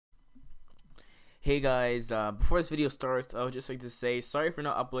Hey guys, before this video starts, I would just like to say sorry for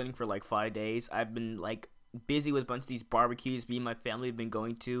not uploading for like 5 days. I've been like busy with a bunch of these barbecues me and my family have been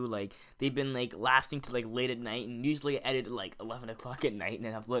going to. Like they've been like lasting to like late at night, and usually I edit at like 11 o'clock at night and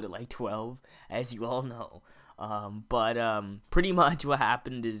then upload at like 12, as you all know. Pretty much what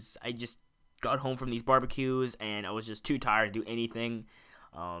happened is I just got home from these barbecues and I was just too tired to do anything.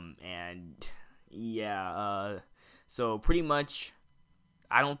 And yeah, so pretty much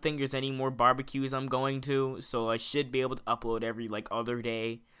I don't think there's any more barbecues I'm going to, so I should be able to upload every like other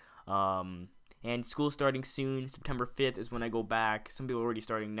day. And school's starting soon. September 5th is when I go back. Some people are already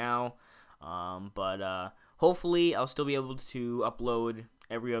starting now. Hopefully I'll still be able to upload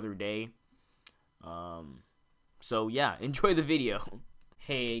every other day. So yeah, enjoy the video.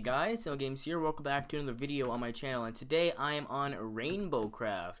 Hey guys, DanielGames here. Welcome back to another video on my channel, and today I am on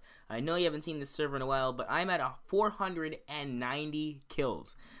RainbowCraft. I know you haven't seen this server in a while, but I'm at 490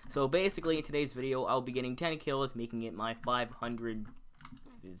 kills. So basically, in today's video, I'll be getting 10 kills, making it my 500th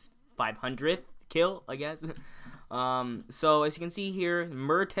kill, I guess. So as you can see here,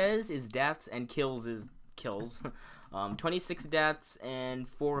 Mertez is deaths and kills is kills. 26 deaths and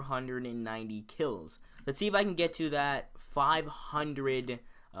 490 kills. Let's see if I can get to that 500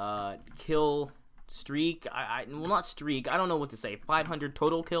 kill streak. Well, not streak, I don't know what to say. 500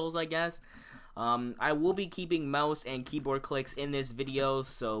 total kills, I guess. I will be keeping mouse and keyboard clicks in this video,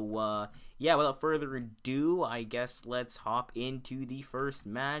 so yeah, without further ado, I guess let's hop into the first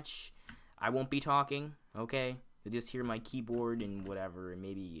match. I won't be talking, okay? You'll just hear my keyboard and whatever, and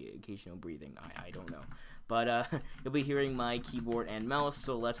maybe occasional breathing. I don't know, but you'll be hearing my keyboard and mouse,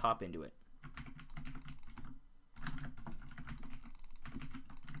 so let's hop into it.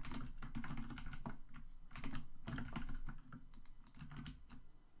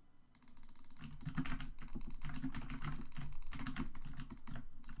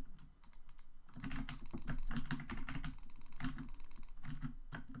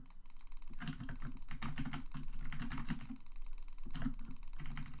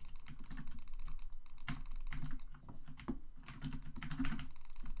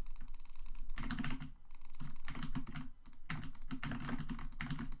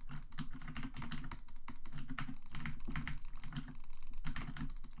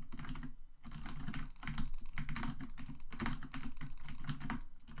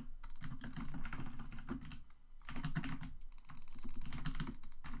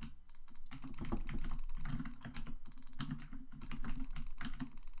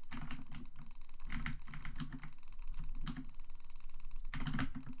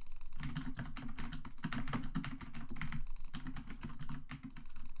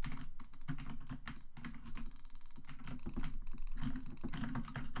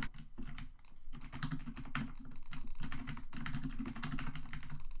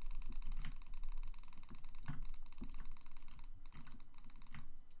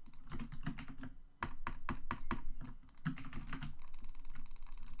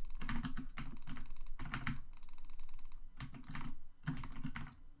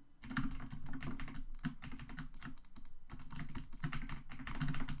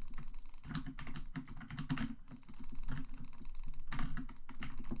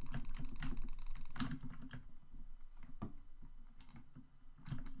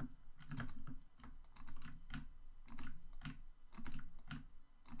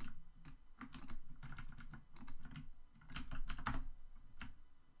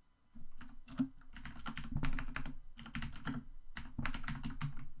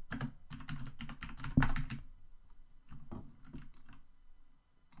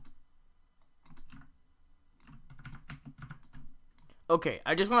 Okay,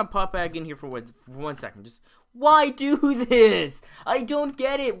 I just want to pop back in here for one second. Just, why do this? I don't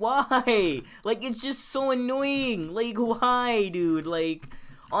get it. Why? Like, it's just so annoying. Like, why, dude? Like,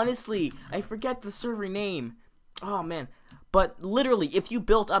 honestly, I forget the server name. Oh, man. But literally, if you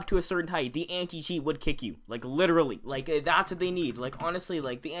built up to a certain height, the anti-cheat would kick you. Like, literally. Like, that's what they need. Like, honestly,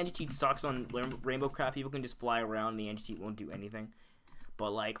 like, the anti-cheat sucks on RainbowCraft. People can just fly around and the anti-cheat won't do anything.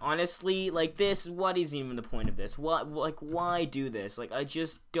 But, like, honestly, like, this, what is even the point of this? What, like, why do this? Like, I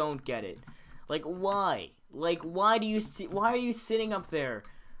just don't get it. Like, why? Like, why are you sitting up there?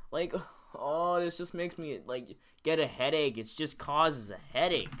 Like, oh, this just makes me, like, get a headache. It just causes a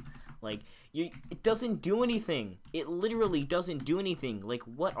headache. Like, it doesn't do anything. It literally doesn't do anything. Like,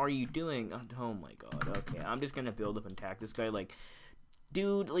 what are you doing? Oh my god, okay, I'm just gonna build up and attack this guy, like...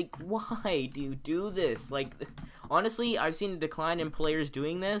 Dude, like, why do you do this? Like, honestly, I've seen a decline in players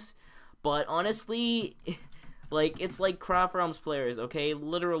doing this, but honestly, like, it's like Craft Realms players, okay?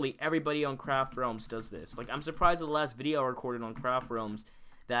 Literally, everybody on Craft Realms does this. Like, I'm surprised the last video I recorded on Craft Realms,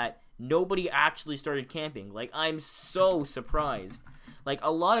 that nobody actually started camping. Like, I'm so surprised. Like,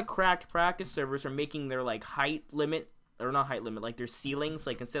 a lot of cracked practice servers are making their, like, height limit, or not height limit, like, their ceilings,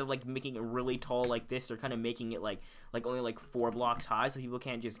 like, instead of, like, making it really tall like this, they're kind of making it, like, only, like, 4 blocks high, so people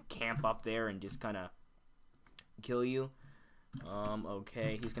can't just camp up there and just kind of kill you.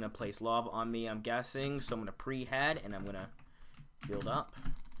 Okay, he's gonna place lava on me, I'm guessing, so I'm gonna pre-head, and I'm gonna build up.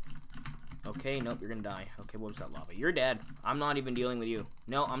 Okay, nope, you're gonna die. Okay, what was that lava? You're dead. I'm not even dealing with you.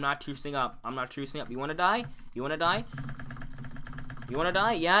 No, I'm not trucing up. I'm not trucing up. You wanna die? You wanna die? You wanna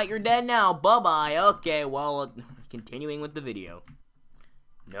die? Yeah, you're dead now. Bye-bye. Okay, well, continuing with the video.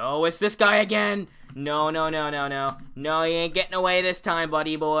 No, it's this guy again. No, no, no, no, no. No, you ain't getting away this time,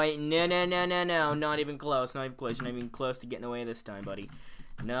 buddy boy. No, no, no, no, no. Not even close. Not even close. You're not even close to getting away this time, buddy.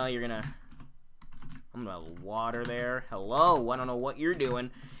 No, you're gonna... I'm gonna water there. Hello. I don't know what you're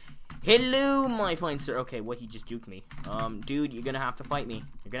doing. Hello, my fine sir. Okay, what? He just juked me. Dude, you're gonna have to fight me.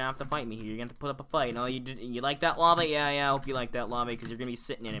 You're gonna have to fight me here. You're gonna have to put up a fight. No, you like that lava? Yeah, I hope you like that lava, because you're gonna be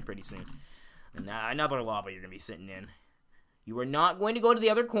sitting in it pretty soon. And another lava you're gonna be sitting in. You are not going to go to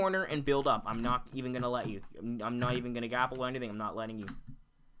the other corner and build up. I'm not even gonna let you. I'm not even gonna gapple or anything. I'm not letting you.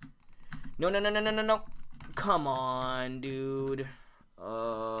 No, no, no, no, no, no, no. Come on, dude.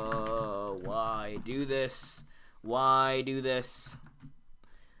 Why do this? Why do this?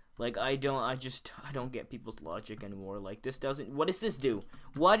 Like, I don't get people's logic anymore. Like, this doesn't, what does this do?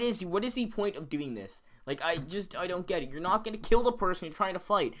 What is the point of doing this? Like, I don't get it. You're not gonna kill the person you're trying to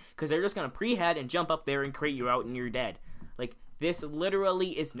fight, because they're just gonna pre-head and jump up there and crate you out and you're dead. Like, this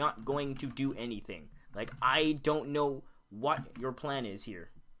literally is not going to do anything. Like, I don't know what your plan is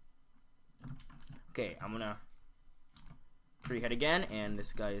here. Okay, I'm gonna pre-head again, and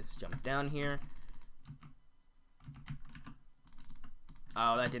this guy is jumped down here.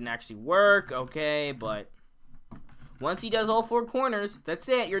 Oh, that didn't actually work. Okay, but once he does all 4 corners, that's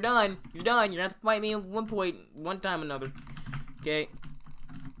it. You're done. You're done. You're gonna have to fight me at one time or another. Okay.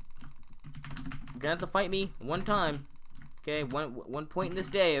 You're gonna have to fight me one time. Okay, one point in this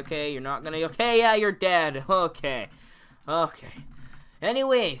day. Okay, you're not gonna. Okay, yeah, you're dead. Okay. Okay.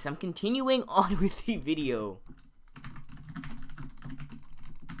 Anyways, I'm continuing on with the video.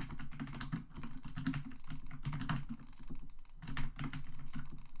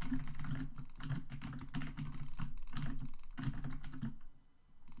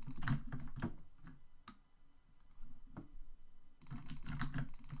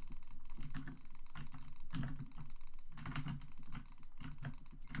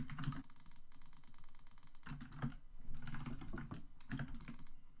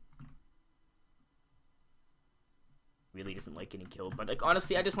 Really doesn't like getting killed, but like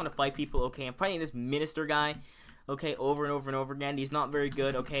honestly, I just want to fight people. Okay, I'm fighting this minister guy, okay, over and over and over again. He's not very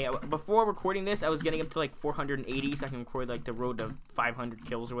good. Okay, before recording this, I was getting up to like 480, so I can record like the road to 500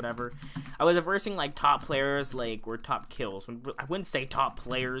 kills or whatever. I was versing like top players, like, or top kills. I wouldn't say top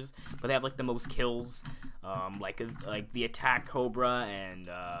players, but they have like the most kills, like the attack cobra and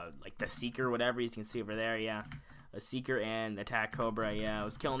like the seeker, whatever you can see over there. Yeah. A Seeker and Attack Cobra, yeah, I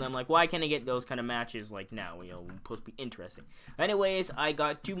was killing them. Like, why can't I get those kind of matches, like, now? You know, supposed to be interesting. Anyways, I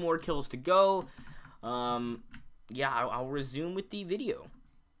got 2 more kills to go. Yeah, I'll resume with the video.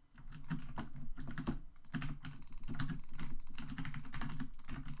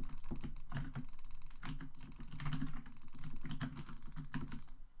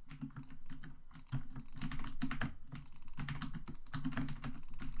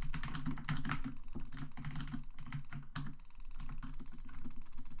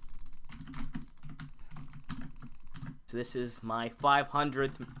 So this is my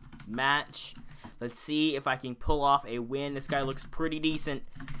 500th match. Let's see if I can pull off a win. This guy looks pretty decent.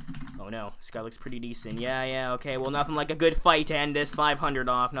 Oh no, this guy looks pretty decent. Yeah, okay. Well, nothing like a good fight to end this 500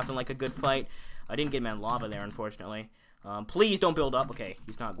 off. Nothing like a good fight. I didn't get him in lava there, unfortunately. Please don't build up. Okay,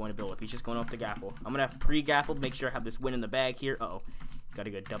 he's not going to build up. He's just going off the gapple. I'm going to pre-gapple to make sure I have this win in the bag here. Uh-oh. Got a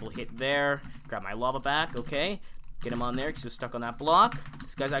good double hit there. Grab my lava back. Okay. Get him on there because he was stuck on that block.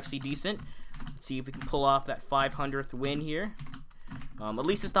 This guy's actually decent. Let's see if we can pull off that 500th win here. At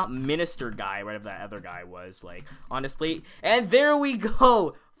least it's not Minister Guy, whatever that other guy was. Like, honestly. And there we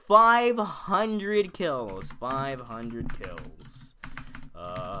go! 500 kills. 500 kills.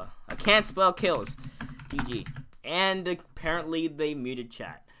 I can't spell kills. GG. And apparently they muted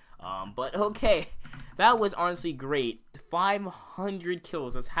chat. But okay. That was honestly great. 500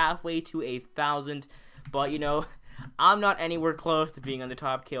 kills. That's halfway to 1,000. But, you know, I'm not anywhere close to being on the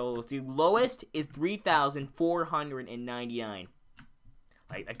top kills. The lowest is 3,499.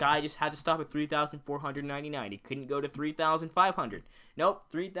 Like, a guy just had to stop at 3,499. He couldn't go to 3,500. Nope,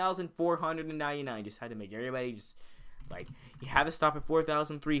 3,499. Just had to make everybody just Like, you have to stop at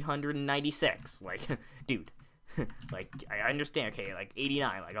 4,396. Like, dude. Like, I understand. Okay, like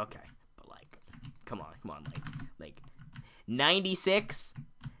 89. Like, okay, but like, come on. Like 96,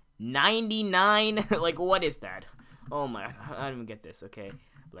 99. Like, what is that? Oh my, I don't even get this. Okay,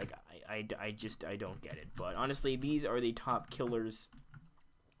 like I don't get it. But honestly, these are the top killers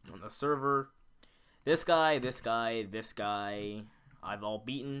on the server. This guy, I've all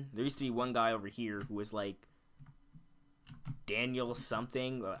beaten. There used to be one guy over here who was like Daniel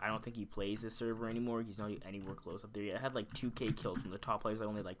something. I don't think he plays this server anymore. He's not anywhere close up there yet. I had like 2K kills from the top players. I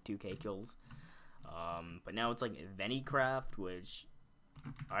only had like 2K kills. But now it's like DanielGames, which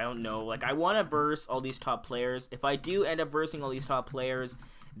I don't know. Like, I want to verse all these top players. If I do end up versing all these top players,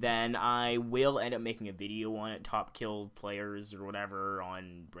 then I will end up making a video on it, top killed players or whatever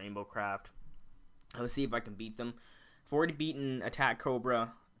on RainbowCraft. I'll see if I can beat them. I've already beaten Attack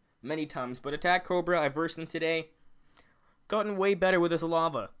Cobra many times, but Attack Cobra, I versed him today. Gotten way better with his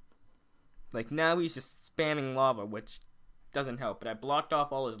lava. Like, now he's just spamming lava, which doesn't help. But I blocked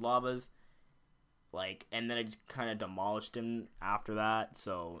off all his lavas, like, and then I just kind of demolished him after that.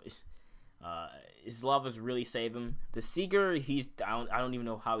 So his lavas really save him. The Seeker, I don't even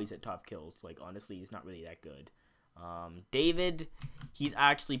know how he's at top kills. Like, honestly, he's not really that good. David, he's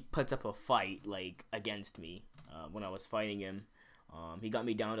actually puts up a fight, like, against me when I was fighting him. He got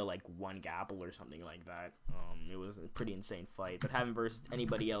me down to like 1 gapple or something like that. It was a pretty insane fight, but haven't versed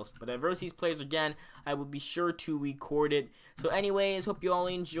anybody else. But if I verse these players again, I will be sure to record it. So anyways, hope you all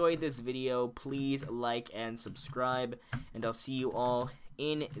enjoyed this video. Please like and subscribe, and I'll see you all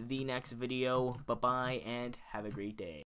in the next video. Bye-bye, and have a great day.